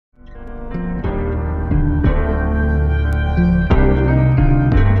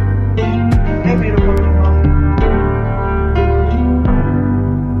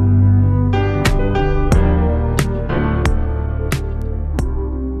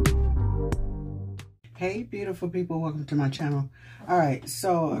Hey beautiful people, welcome to my channel. All right,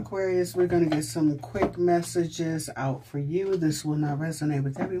 so Aquarius, we're going to get some quick messages out for you. This will not resonate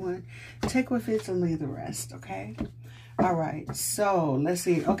with everyone. Take what fits and leave the rest, okay? All right, so let's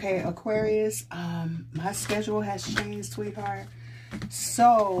see. Okay, Aquarius, my schedule has changed, sweetheart.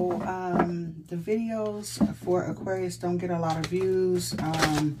 So the videos for Aquarius don't get a lot of views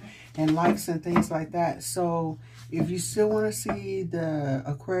and likes and things like that. So if you still want to see the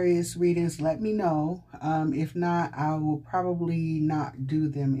Aquarius readings, let me know. If not, I will probably not do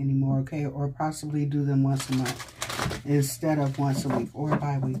them anymore, okay? Or possibly do them once a month instead of once a week or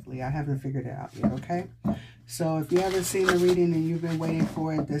bi-weekly. I haven't figured it out yet, okay? So if you haven't seen the reading and you've been waiting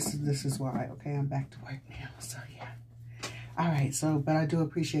for it, this is why, okay? I'm back to work now, so yeah. All right, so, but I do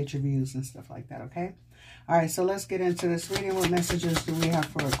appreciate your views and stuff like that, okay? All right, so let's get into this reading. What messages do we have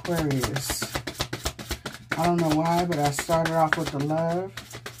for Aquarius? I don't know why, but I started off with the love.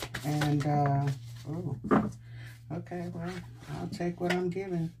 And, oh, okay, well, I'll take what I'm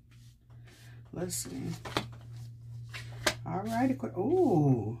given. Let's see. All right,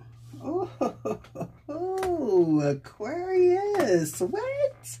 oh, Aquarius,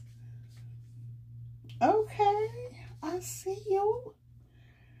 what? Okay, I see you.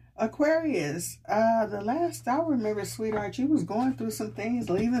 Aquarius, the last I remember, sweetheart, you was going through some things,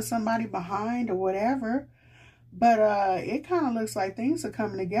 leaving somebody behind or whatever. But it kind of looks like things are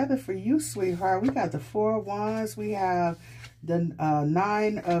coming together for you, sweetheart. We got the Four of Wands. We have the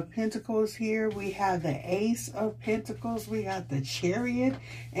Nine of Pentacles here. We have the Ace of Pentacles. We got the Chariot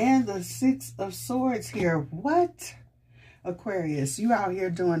and the Six of Swords here. What? Aquarius, you out here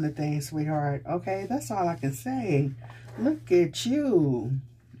doing the thing, sweetheart. Okay, that's all I can say. Look at you.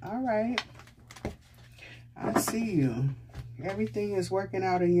 All right. I see you. Everything is working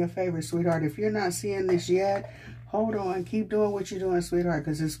out in your favor, sweetheart. If you're not seeing this yet, hold on. Keep doing what you're doing, sweetheart,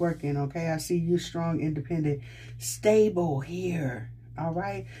 because it's working, okay? I see you strong, independent, stable here, all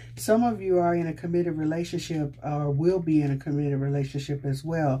right? Some of you are in a committed relationship or will be in a committed relationship as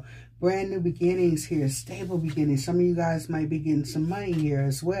well. Brand new beginnings here, stable beginnings. Some of you guys might be getting some money here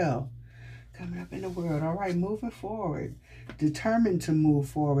as well. Coming up in the world, all right? Moving forward. Determined to move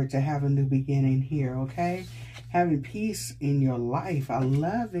forward to have a new beginning here, okay? Having peace in your life. I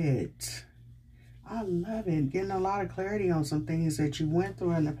love it. I love it. Getting a lot of clarity on some things that you went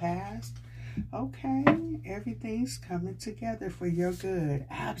through in the past. Okay. Everything's coming together for your good.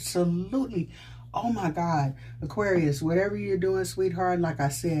 Absolutely. Oh my God. Aquarius, whatever you're doing, sweetheart, like I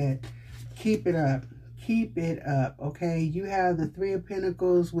said, keep it up. Keep it up. Okay. You have the Three of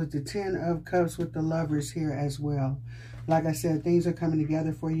Pentacles with the Ten of Cups with the Lovers here as well. Like I said, things are coming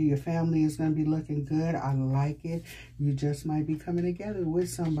together for you. Your family is going to be looking good. I like it. You just might be coming together with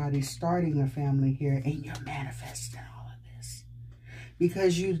somebody, starting a family here, and you're manifesting all of this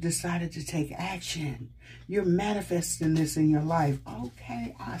because you decided to take action. You're manifesting this in your life.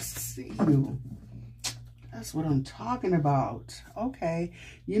 Okay, I see you. That's what I'm talking about. Okay,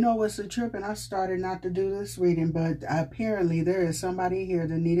 you know what's the trip? And I started not to do this reading, but apparently there is somebody here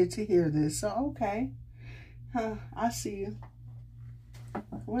that needed to hear this. So, okay. I see you.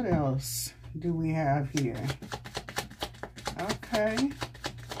 What else do we have here? Okay.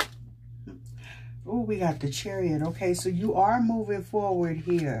 Oh, we got the Chariot. Okay, so you are moving forward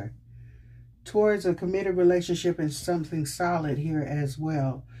here towards a committed relationship and something solid here as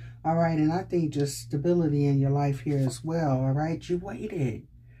well. All right, and I think just stability in your life here as well. All right, you waited.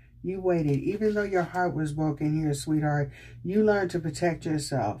 You waited. Even though your heart was broken here, sweetheart, you learned to protect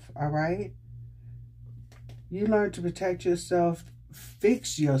yourself. All right? You learn to protect yourself,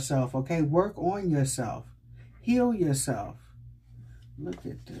 fix yourself, okay? Work on yourself. Heal yourself. Look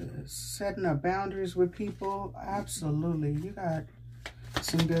at this. Setting up boundaries with people. Absolutely. You got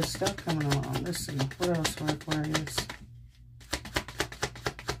some good stuff coming along. Let's see. What else for Aquarius?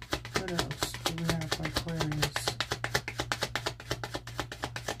 What else do we have for Aquarius?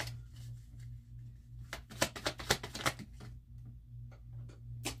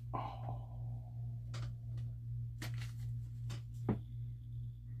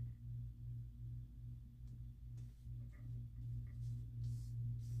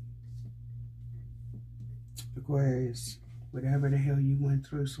 Aquarius, whatever the hell you went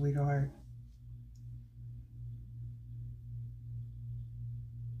through, sweetheart,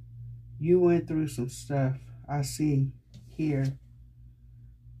 you went through some stuff, I see here.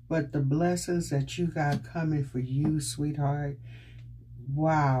 But the blessings that you got coming for you, sweetheart,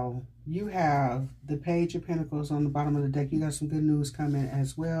 wow. You have the Page of Pentacles on the bottom of the deck. You got some good news coming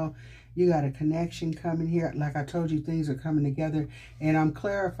as well. You got a connection coming here. Like I told you, things are coming together. And I'm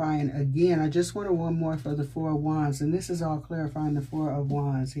clarifying again. I just wanted one more for the Four of Wands. And this is all clarifying the Four of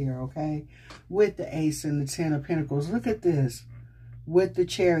Wands here, okay? With the Ace and the Ten of Pentacles. Look at this. With the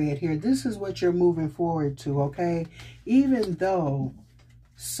Chariot here. This is what you're moving forward to, okay? Even though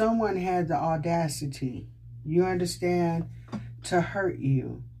someone had the audacity, you understand, to hurt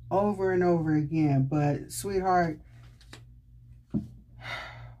you over and over again. But, sweetheart,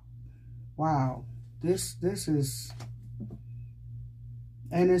 wow, this is,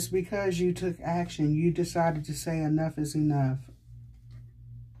 and it's because you took action. You decided to say enough is enough.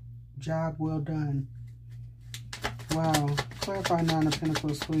 Job well done. Wow. Clarify Nine of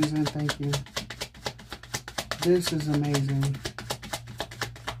Pentacles, please, and thank you. This is amazing.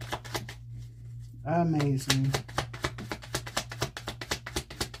 Amazing.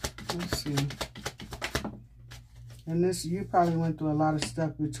 Let's see. And this, you probably went through a lot of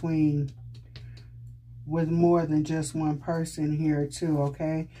stuff with more than just one person here too,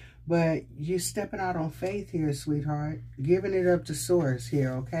 okay? But you're stepping out on faith here, sweetheart. Giving it up to Source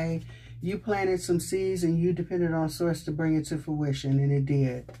here, okay? You planted some seeds and you depended on Source to bring it to fruition, and it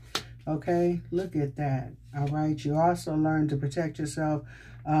did. Okay? Look at that. All right? You also learned to protect yourself.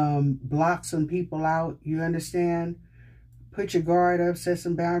 Block some people out. You understand? Put your guard up. Set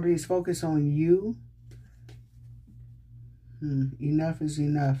some boundaries. Focus on you. Enough is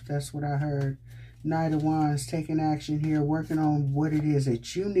enough. That's what I heard. Knight of Wands, taking action here, working on what it is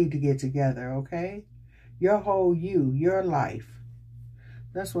that you need to get together, okay? Your whole you, your life.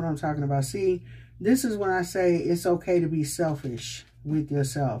 That's what I'm talking about. See, this is when I say it's okay to be selfish with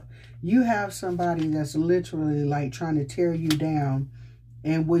yourself. You have somebody that's literally like trying to tear you down,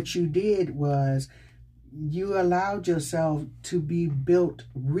 and what you did was you allowed yourself to be built,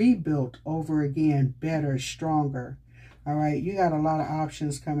 rebuilt over again, better, stronger. All right, you got a lot of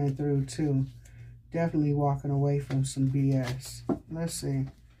options coming through too. Definitely walking away from some BS. Let's see.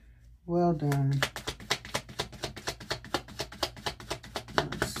 Well done.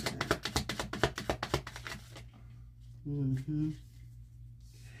 Let's see.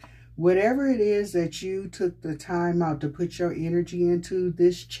 Whatever it is that you took the time out to put your energy into,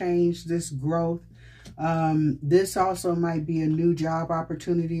 this change, this growth, this also might be a new job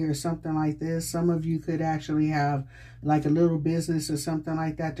opportunity or something like this. Some of you could actually have like a little business or something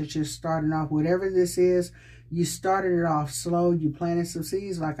like that that you're starting off. Whatever this is, you started it off slow. You planted some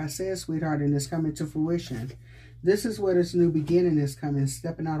seeds, like I said, sweetheart, and it's coming to fruition. This is where this new beginning is coming,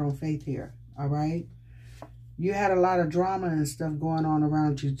 stepping out on faith here, all right? You had a lot of drama and stuff going on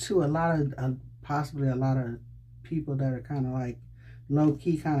around you too. A lot of, possibly a lot of people that are kind of like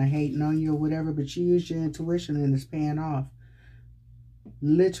low-key kind of hating on you or whatever, but you used your intuition and it's paying off.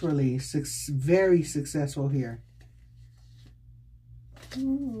 Literally, very successful here.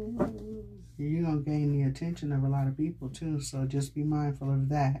 You're going to gain the attention of a lot of people too, so just be mindful of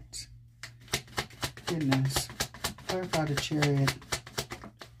that. Goodness. Clarify the Chariot.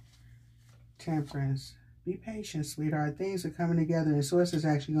 Temperance. Be patient, sweetheart. Things are coming together, and Source is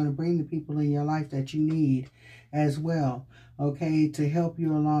actually going to bring the people in your life that you need as well, okay, to help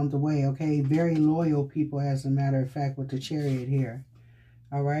you along the way, okay? Very loyal people, as a matter of fact, with the Chariot here,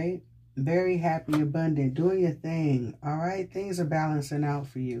 all right? Very happy, abundant, doing your thing, all right? Things are balancing out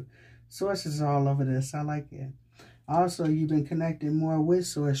for you. Source is all over this. I like it. Also, you've been connecting more with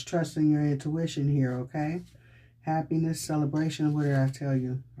Source, trusting your intuition here, okay? Happiness, celebration, what did I tell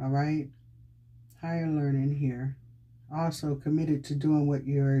you, all right? Higher learning here. Also committed to doing what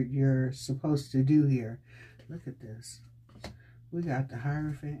you're supposed to do here. Look at this. We got the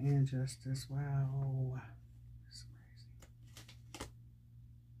Hierophant and Justice. Wow. That's crazy.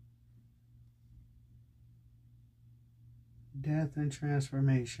 Death and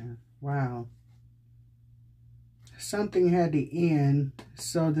transformation. Wow. Something had to end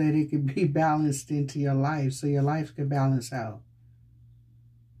so that it could be balanced into your life, so your life could balance out.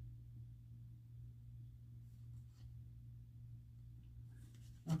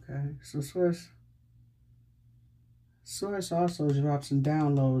 Okay, so Source also dropped some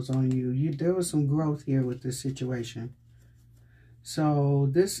downloads on you. There was some growth here with this situation. So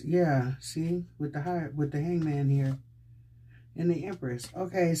this, yeah, see, with the Hangman here and the Empress.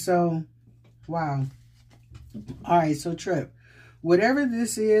 Okay, so wow. All right, so Trip, whatever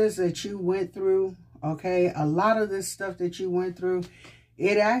this is that you went through, okay, a lot of this stuff that you went through,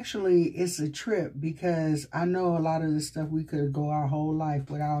 it actually is a trip, because I know a lot of this stuff we could go our whole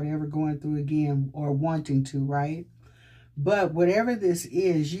life without ever going through again or wanting to, right? But whatever this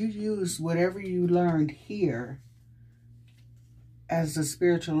is, you use whatever you learned here as a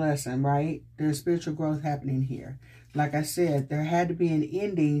spiritual lesson, right? There's spiritual growth happening here. Like I said, there had to be an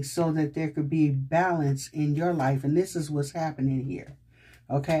ending so that there could be balance in your life. And this is what's happening here.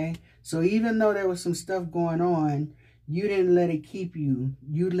 Okay? So even though there was some stuff going on, you didn't let it keep you.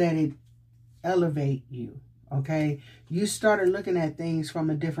 You let it elevate you. Okay? You started looking at things from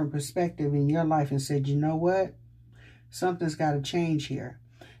a different perspective in your life and said, you know what? Something's got to change here.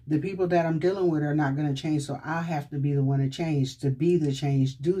 The people that I'm dealing with are not going to change, so I have to be the one to change. To be the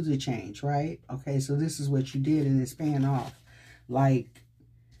change, do the change, right? Okay, so this is what you did, and it's paying off. Like,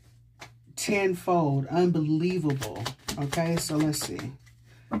 tenfold. Unbelievable. Okay, so let's see.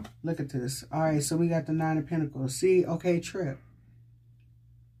 Look at this. All right, so we got the Nine of Pentacles. See, okay, trip.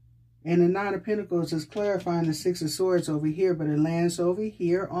 And the Nine of Pentacles is clarifying the Six of Swords over here, but it lands over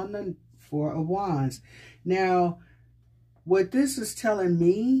here on the Four of Wands. Now, what this is telling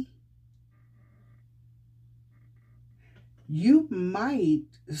me, you might,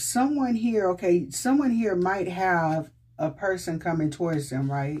 someone here, okay, someone here might have a person coming towards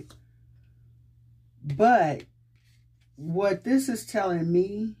them, right? But what this is telling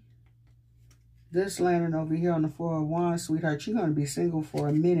me, this landing over here on the Four of Wands, sweetheart, you're going to be single for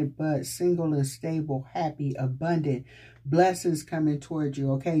a minute, but single and stable, happy, abundant, blessings coming towards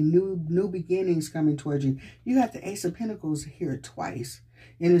you, okay? New beginnings coming towards you. You got the Ace of Pentacles here twice.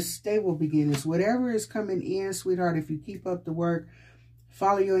 And it's stable beginnings. Whatever is coming in, sweetheart, if you keep up the work,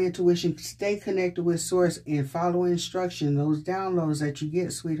 follow your intuition, stay connected with Source, and follow instruction, those downloads that you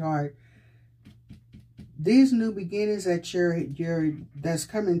get, sweetheart. These new beginnings that that's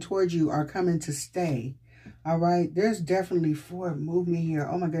coming towards you are coming to stay. All right. There's definitely forward movement here.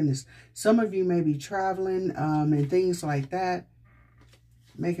 Oh my goodness. Some of you may be traveling and things like that.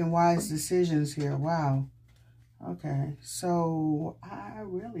 Making wise decisions here. Wow. Okay. So I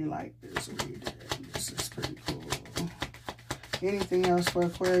really like this reading. This is pretty cool. Anything else for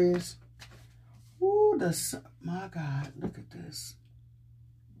Aquarius? Ooh, my God, look at this.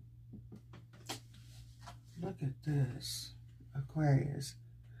 Look at this, Aquarius.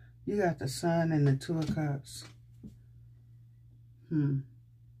 You got the Sun and the Two of Cups.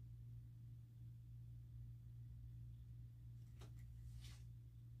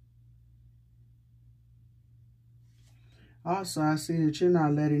 Also, I see that you're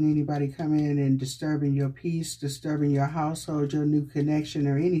not letting anybody come in and disturbing your peace, disturbing your household, your new connection,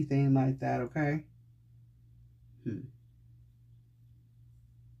 or anything like that, okay?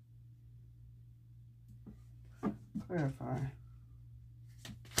 Clarify.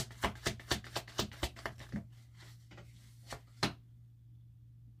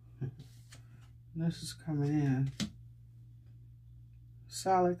 This is coming in.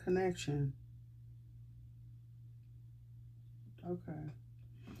 Solid connection. Okay.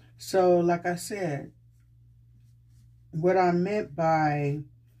 So, like I said, what I meant by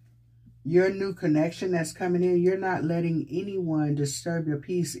your new connection that's coming in, you're not letting anyone disturb your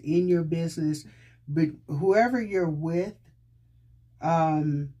peace in your business. But whoever you're with,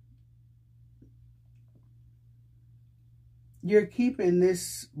 you're keeping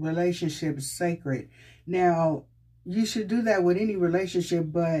this relationship sacred. Now, you should do that with any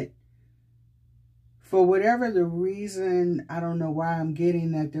relationship, but for whatever the reason, I don't know why I'm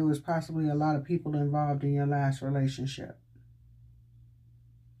getting that there was possibly a lot of people involved in your last relationship.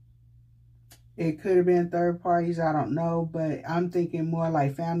 It could have been third parties, I don't know, but I'm thinking more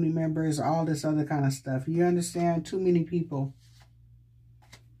like family members, all this other kind of stuff. You understand? Too many people.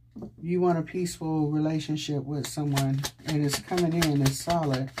 You want a peaceful relationship with someone, and it's coming in, it's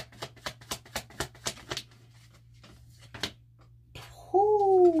solid.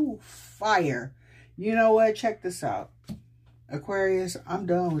 Whoo, fire. You know what? Check this out. Aquarius, I'm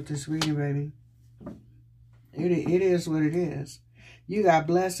done with this reading, baby. It is what it is. You got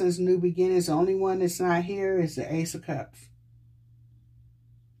blessings, new beginnings. The only one that's not here is the Ace of Cups.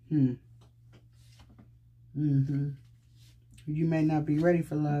 You may not be ready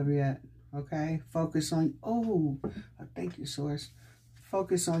for love yet. Okay? Focus on... Oh, thank you, Source.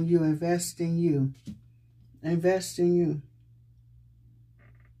 Focus on you. Invest in you. Invest in you.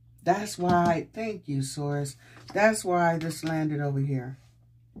 That's why... Thank you, Source. That's why this landed over here.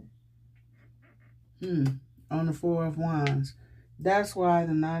 On the Four of Wands. That's why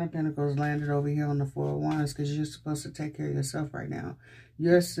the Nine of Pentacles landed over here on the Four of Wands, because you're supposed to take care of yourself right now.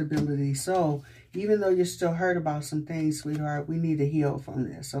 Your stability. So, even though you're still hurt about some things, sweetheart, we need to heal from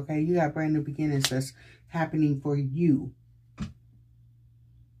this, okay? You got brand new beginnings that's happening for you.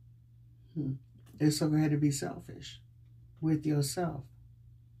 It's okay to be selfish with yourself.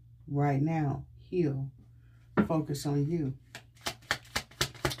 Right now, heal. Focus on you.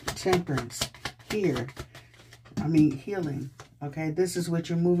 Temperance. Here. I mean, healing. Okay, this is what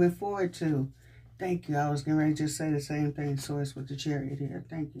you're moving forward to. Thank you. I was getting ready to just say the same thing, Source, with the Chariot here.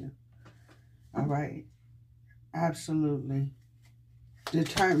 Thank you. All right. Absolutely.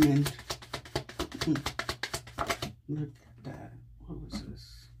 Determined. Look at that. What was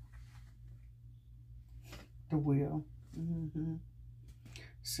this? The Wheel.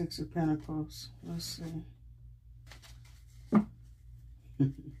 Six of Pentacles. Let's see.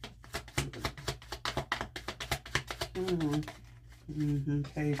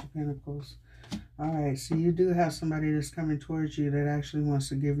 Page of Pentacles. All right, so you do have somebody that's coming towards you that actually wants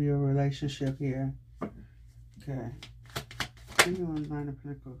to give you a relationship here. Okay. Continuing Nine of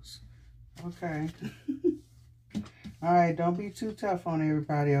Pentacles. Okay. All right, don't be too tough on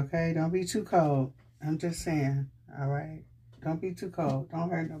everybody, okay? Don't be too cold. I'm just saying, all right? Don't be too cold.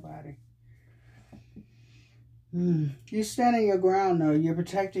 Don't hurt nobody. You're standing your ground, though. You're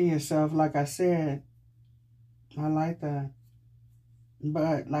protecting yourself, like I said. I like that.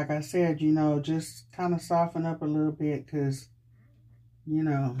 But, like I said, you know, just kind of soften up a little bit because, you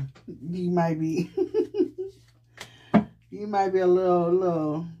know, you might be... you might be a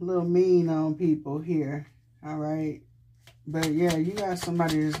little mean on people here, all right? But, yeah, you got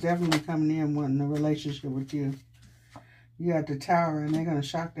somebody that's definitely coming in wanting a relationship with you. You got the Tower, and they're going to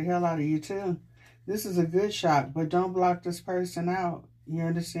shock the hell out of you, too. This is a good shock, but don't block this person out. You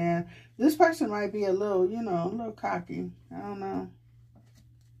understand? This person might be a little, you know, a little cocky. I don't know.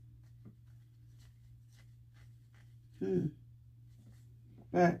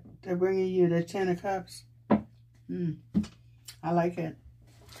 But they're bringing you the 10 of Cups. I like it.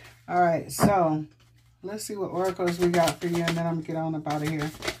 All right, so let's see what oracles we got for you, and then I'm going to get on up out of here.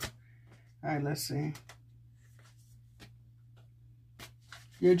 All right, let's see.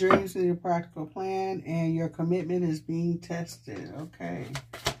 Your dreams need a practical plan, and your commitment is being tested. Okay.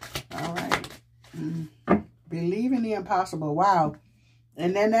 All right. Believe in the impossible. Wow.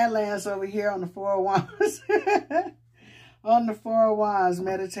 And then that lands over here on the Four of Wands. On the Four of Wands,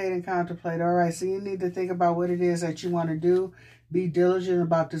 meditate and contemplate. All right, so you need to think about what it is that you want to do. Be diligent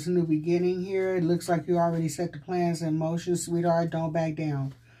about this new beginning here. It looks like you already set the plans in motion, sweetheart. Don't back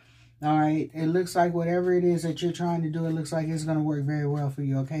down. All right, it looks like whatever it is that you're trying to do, it looks like it's going to work very well for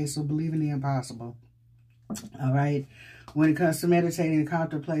you, okay? So believe in the impossible. All right, when it comes to meditating and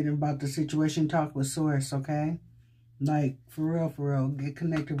contemplating about the situation, talk with Source, okay? Like, for real, get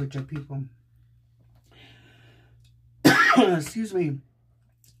connected with your people. Excuse me.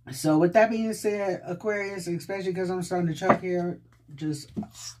 So with that being said, Aquarius, especially because I'm starting to choke here, just,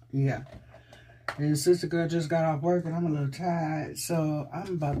 yeah. And sister girl just got off work and I'm a little tired, so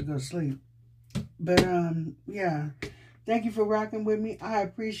I'm about to go to sleep. But, yeah. Thank you for rocking with me. I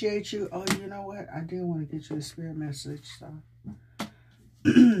appreciate you. Oh, you know what? I did want to get you a spirit message, so.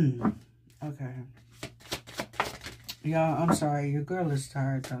 Okay. Y'all, I'm sorry. Your girl is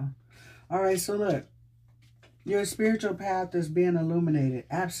tired, though. All right, so look. Your spiritual path is being illuminated.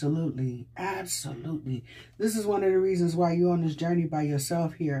 Absolutely. Absolutely. This is one of the reasons why you're on this journey by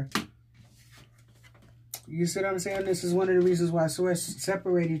yourself here. You see what I'm saying? This is one of the reasons why Source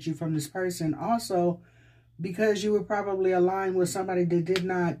separated you from this person. Also, because you were probably aligned with somebody that did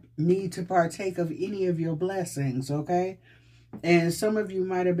not need to partake of any of your blessings, okay? And some of you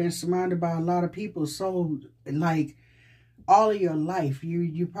might have been surrounded by a lot of people. So, like, all of your life,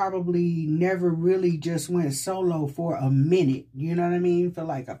 you probably never really just went solo for a minute. You know what I mean? For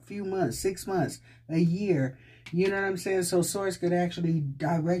like a few months, 6 months, a year. You know what I'm saying? So Source could actually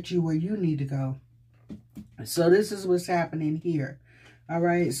direct you where you need to go. So this is what's happening here. All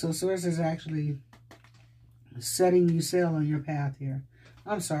right. So Source is actually setting you sail on your path here.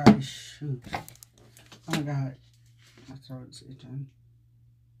 I'm sorry. Shoot. Oh my God. My throat's itching.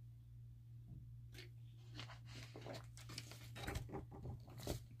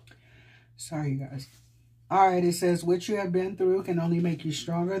 Sorry, you guys. All right. It says, what you have been through can only make you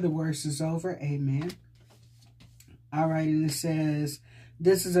stronger. The worst is over. Amen. All right. And it says,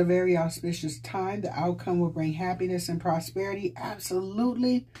 this is a very auspicious time. The outcome will bring happiness and prosperity.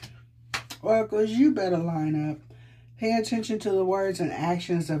 Absolutely. Oracles, you better line up. Pay attention to the words and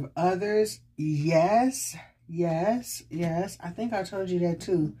actions of others. Yes. Yes. Yes. I think I told you that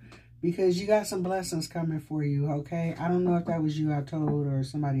too. Because you got some blessings coming for you, okay? I don't know if that was you I told or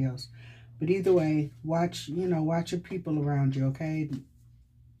somebody else. But either way, watch, watch your people around you, okay?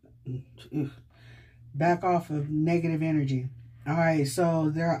 Back off of negative energy. All right, so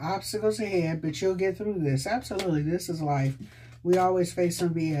there are obstacles ahead, but you'll get through this. Absolutely, this is life. We always face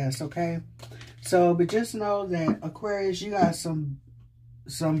some BS, okay? So, but just know that, Aquarius, you got some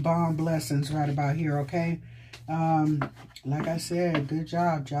bomb blessings right about here, okay? Like I said, good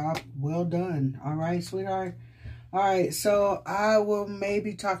job well done. All right, sweetheart? All right, so I will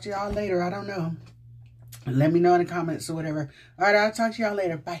maybe talk to y'all later. I don't know. Let me know in the comments or whatever. All right, I'll talk to y'all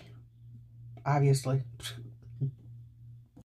later. Bye. Obviously.